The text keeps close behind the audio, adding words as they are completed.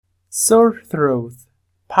Sore throat,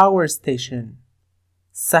 power station,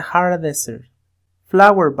 Sahara Desert,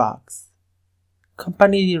 flower box,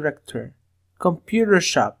 company director, computer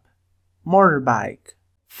shop, motorbike.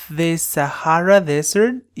 The Sahara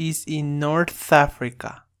Desert is in North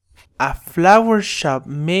Africa. A flower shop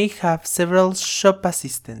may have several shop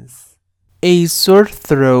assistants. A sore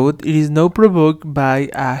throat is not provoked by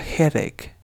a headache.